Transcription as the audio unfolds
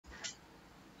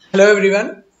Hello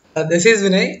everyone, this is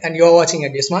Vinay and you are watching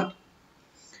EduSmart.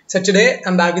 So today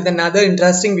I'm back with another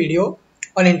interesting video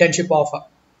on internship offer.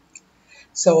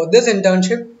 So this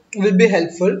internship will be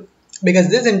helpful because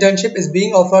this internship is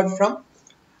being offered from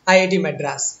IIT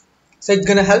Madras. So it's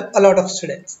gonna help a lot of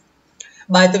students.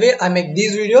 By the way, I make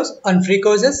these videos on free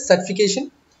courses,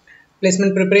 certification,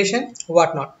 placement preparation,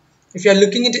 whatnot. If you are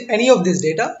looking into any of this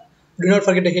data, do not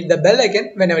forget to hit the bell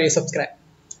icon whenever you subscribe.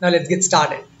 Now let's get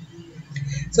started.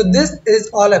 So this is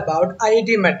all about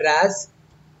IIT Madras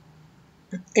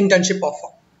internship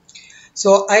offer.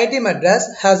 So IIT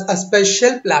Madras has a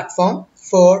special platform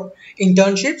for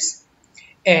internships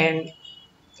and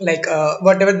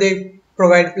whatever they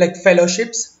provide like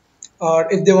fellowships, or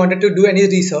if they wanted to do any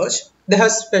research, they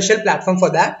have special platform for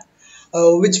that,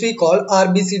 which we call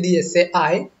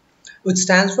RBCDSAI, which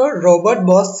stands for Robert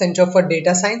Bosch Center for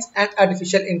Data Science and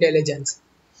Artificial Intelligence.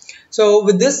 So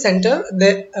with this center,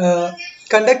 they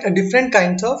conduct a different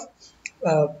kinds of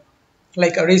uh,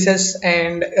 research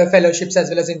and fellowships as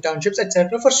well as internships,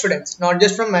 etc. for students, not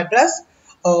just from Madras.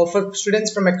 For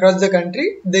students from across the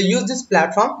country, they use this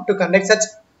platform to conduct such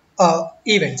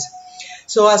events.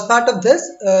 So as part of this,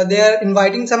 they are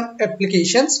inviting some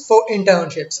applications for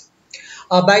internships.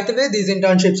 By the way, these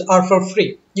internships are for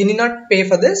free. You need not pay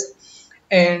for this.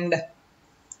 And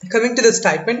coming to the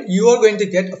stipend, you are going to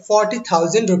get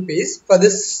 40,000 rupees for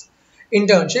this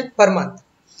internship per month.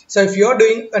 So if you are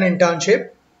doing an internship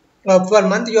per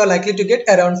month, you are likely to get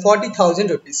around 40,000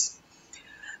 rupees.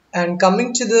 And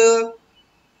coming to the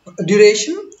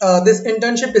duration, this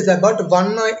internship is about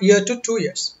 1 year to 2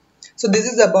 years. So this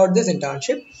is about this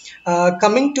internship.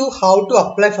 Coming to how to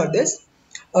apply for this,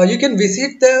 you can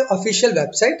visit the official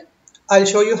website. I'll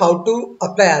show you how to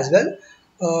apply as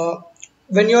well.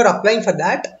 When you are applying for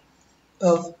that,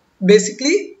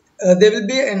 basically they will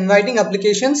be inviting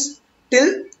applications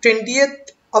till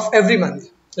 20th of every month.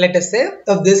 Let us say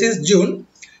if this is June,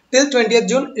 till 20th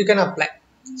June you can apply.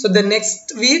 So the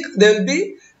next week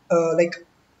uh, like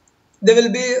they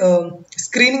will be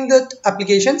screening the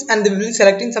applications and they will be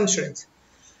selecting some students.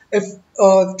 If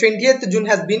 20th June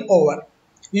has been over,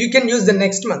 you can use the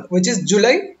next month, which is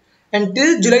July, and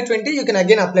till July 20 you can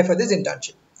again apply for this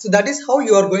internship. So that is how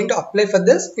you are going to apply for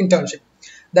this internship.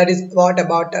 That is what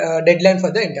about deadline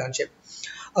for the internship.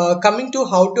 Coming to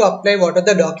how to apply, what are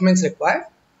the documents required.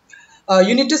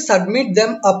 You need to submit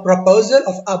them a proposal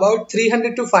of about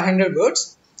 300 to 500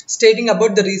 words stating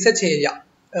about the research area,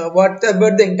 what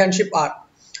about the internship are.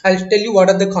 I'll tell you what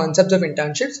are the concepts of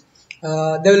internships.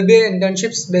 There will be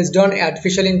internships based on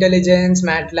artificial intelligence,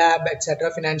 MATLAB,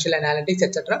 etc., financial analytics,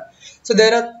 etc. So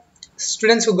there are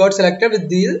students who got selected with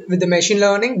the machine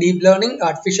learning, deep learning,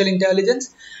 artificial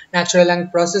intelligence, natural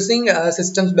language processing,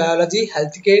 systems biology,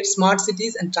 healthcare, smart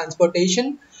cities and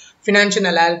transportation, financial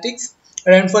analytics,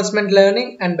 reinforcement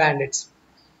learning, and bandits.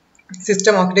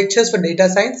 System architectures for data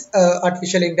science,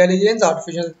 artificial intelligence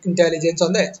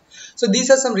on the edge. So these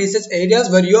are some research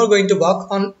areas where you are going to work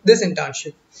on this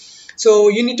internship. So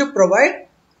you need to provide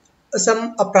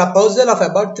a proposal of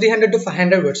about 300 to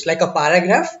 500 words, like a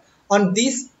paragraph on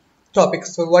these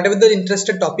topics. So whatever the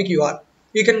interested topic you are,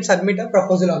 you can submit a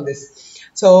proposal on this.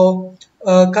 So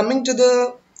coming to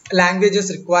the languages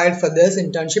required for this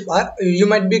internship are, you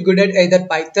might be good at either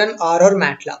Python or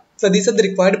MATLAB. So these are the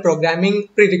required programming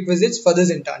prerequisites for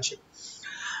this internship.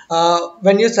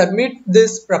 When you submit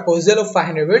this proposal of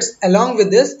 500 words, along with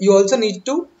this, you also need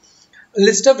to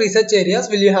list of research areas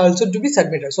will you have also to be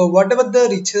submitted. So whatever the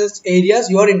research areas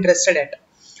you are interested at,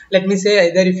 let me say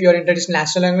either if you are interested in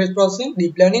natural language processing,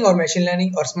 deep learning or machine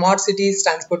learning or smart cities,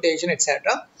 transportation,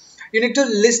 etc. You need to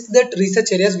list that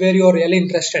research areas where you are really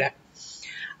interested at.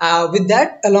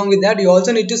 Along with that, you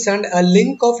also need to send a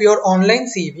link of your online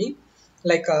CV.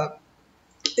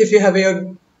 If you have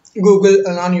your Google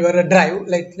on your drive,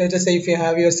 like let us say if you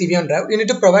have your CV on drive, you need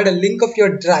to provide a link of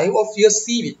your drive of your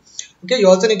CV. Okay, you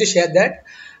also need to share that.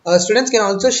 Students can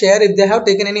also share if they have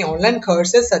taken any online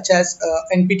courses such as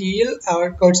NPTEL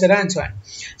or Coursera and so on.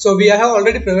 So we have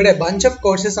already provided a bunch of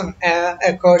courses on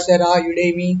Coursera,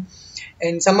 Udemy,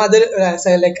 and some other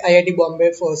say like IIT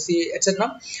Bombay, FOSI,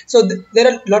 etc. So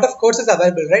there are a lot of courses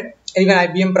available, right? Even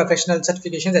IBM professional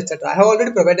certifications, etc. I have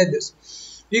already provided this.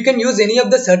 You can use any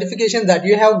of the certifications that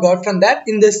you have got from that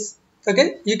in this.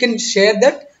 Okay, you can share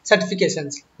that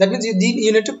certifications. That means you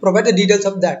need to provide the details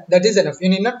of that. That is enough. You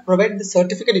need not provide the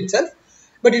certificate itself,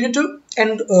 but you need to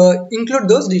include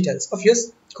those details of your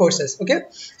courses. Okay,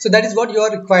 so that is what you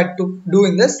are required to do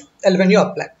in this when you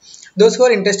apply. Those who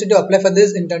are interested to apply for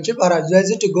this internship are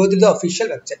advised to go to the official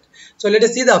website. So let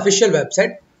us see the official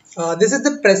website. This is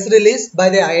the press release by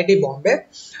the IIT Bombay.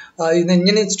 In the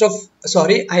Indian Institute of,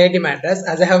 sorry, IIT Madras.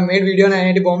 As I have made video on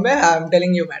IIT Bombay, I am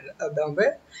telling you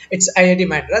Bombay. It's IIT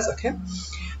Madras. Okay.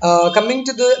 Coming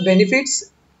to the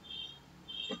benefits,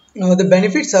 the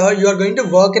benefits are you are going to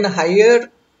work in a higher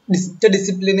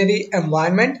interdisciplinary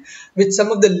environment with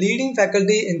some of the leading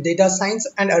faculty in data science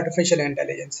and artificial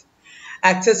intelligence.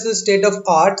 Access to state of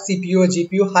art CPU or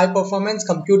GPU high performance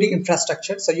computing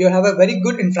infrastructure. So you have a very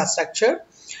good infrastructure.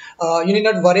 You need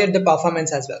not worry at the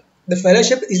performance as well. The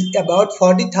fellowship is about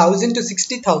 40,000 to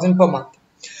 60,000 per month.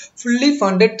 Fully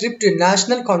funded trip to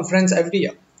national conference every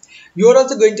year. You are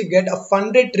also going to get a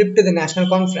funded trip to the national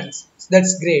conference. So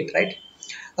that's great, right?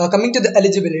 Coming to the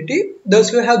eligibility, those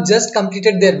who have just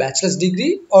completed their bachelor's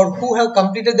degree or who have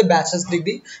completed the bachelor's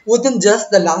degree within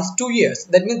just the last 2 years,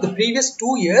 that means the previous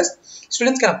 2 years,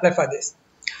 students can apply for this.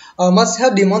 Must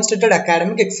have demonstrated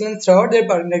academic excellence throughout their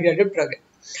undergraduate program.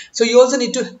 So you also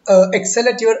need to excel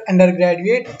at your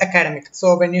undergraduate academic.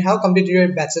 So when you have completed your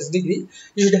bachelor's degree,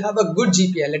 you should have a good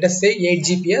GPA, let us say 8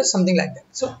 GPA, something like that.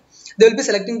 So they will be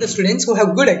selecting the students who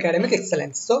have good academic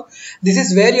excellence. So this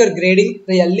is where your grading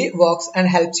really works and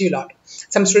helps you a lot.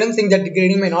 Some students think that the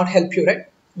grading may not help you, right?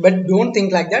 But don't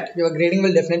think like that. Your grading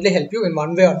will definitely help you in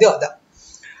one way or the other.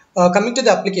 Coming to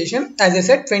the application, as I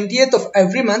said, 20th of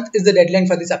every month is the deadline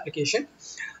for this application.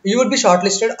 You will be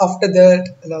shortlisted after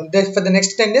that. For the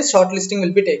next 10 days, shortlisting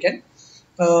will be taken.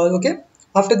 Okay.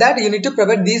 After that, you need to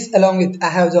provide these along with, I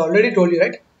have already told you,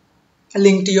 right? A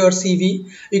link to your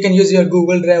CV. You can use your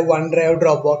Google Drive, OneDrive,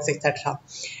 Dropbox, etc.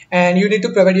 And you need to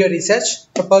provide your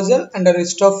research proposal and a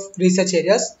list of research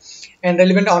areas and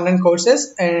relevant online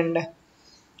courses and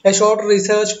a short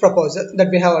research proposal that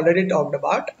we have already talked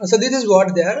about. So this is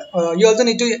what they are. You also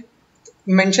need to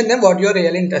mention them what you are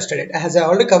really interested in. As I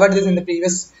already covered this in the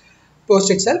previous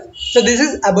post itself. So this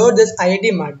is about this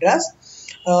IIT Madras.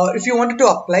 If you wanted to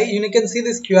apply, you can see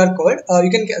this QR code. You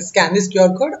can scan this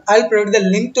QR code. I'll provide the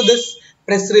link to this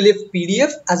press release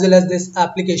PDF as well as this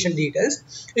application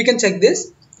details. You can check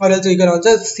this, or also you can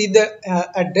also see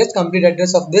the complete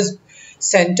address of this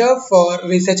Center for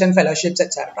Research and Fellowships,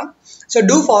 etc. So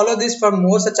do follow this for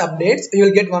more such updates. You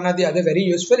will get one or the other very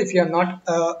useful if you are not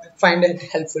find it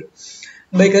helpful,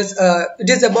 because it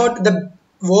is about the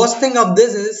worst thing of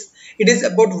this is it is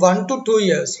about 1 to 2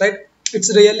 years, right?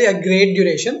 It's really a great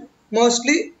duration.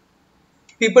 Mostly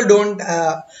people don't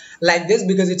like this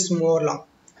because it's more long.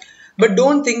 But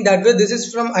don't think that way. This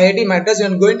is from IIT Madras. You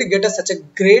are going to get such a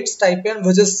great stipend,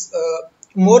 which is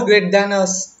more great than a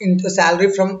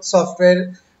salary from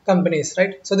software companies,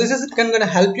 right? So this is going to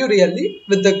help you really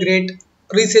with the great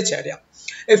research area.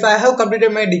 If I have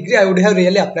completed my degree, I would have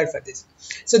really applied for this.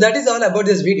 So that is all about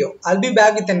this video. I'll be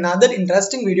back with another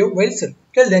interesting video very soon.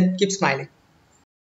 Till then, keep smiling.